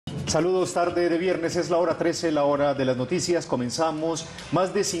Saludos, tarde de viernes, es la hora 13, la hora de las noticias. Comenzamos.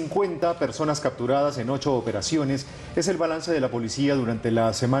 Más de 50 personas capturadas en 8 operaciones. Es el balance de la policía durante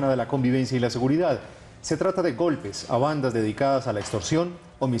la Semana de la Convivencia y la Seguridad. Se trata de golpes a bandas dedicadas a la extorsión,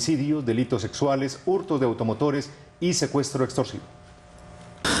 homicidios, delitos sexuales, hurtos de automotores y secuestro extorsivo.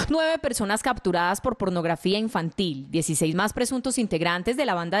 9 personas capturadas por pornografía infantil, 16 más presuntos integrantes de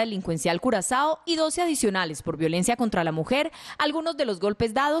la banda delincuencial Curazao y 12 adicionales por violencia contra la mujer, algunos de los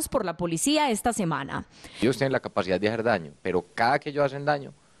golpes dados por la policía esta semana. Ellos tienen la capacidad de hacer daño, pero cada que ellos hacen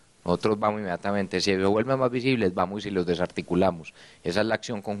daño, nosotros vamos inmediatamente. Si se vuelven más visibles, vamos y los desarticulamos. Esa es la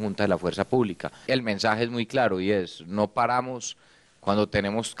acción conjunta de la fuerza pública. El mensaje es muy claro y es: no paramos. Cuando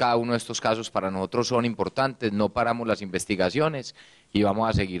tenemos cada uno de estos casos, para nosotros son importantes, no paramos las investigaciones y vamos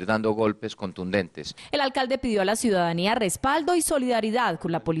a seguir dando golpes contundentes. El alcalde pidió a la ciudadanía respaldo y solidaridad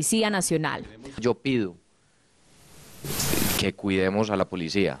con la Policía Nacional. Yo pido que cuidemos a la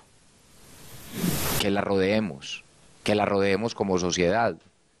policía, que la rodeemos como sociedad,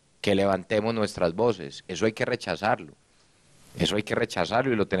 que levantemos nuestras voces. Eso hay que rechazarlo. Eso hay que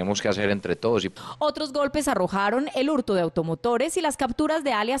rechazarlo y lo tenemos que hacer entre todos. Otros golpes arrojaron el hurto de automotores y las capturas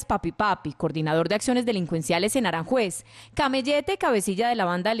de alias papi, coordinador de acciones delincuenciales en Aranjuez, Camellete, cabecilla de la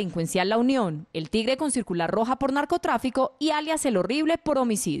banda delincuencial La Unión, El Tigre con circular roja por narcotráfico y alias El Horrible por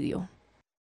homicidio.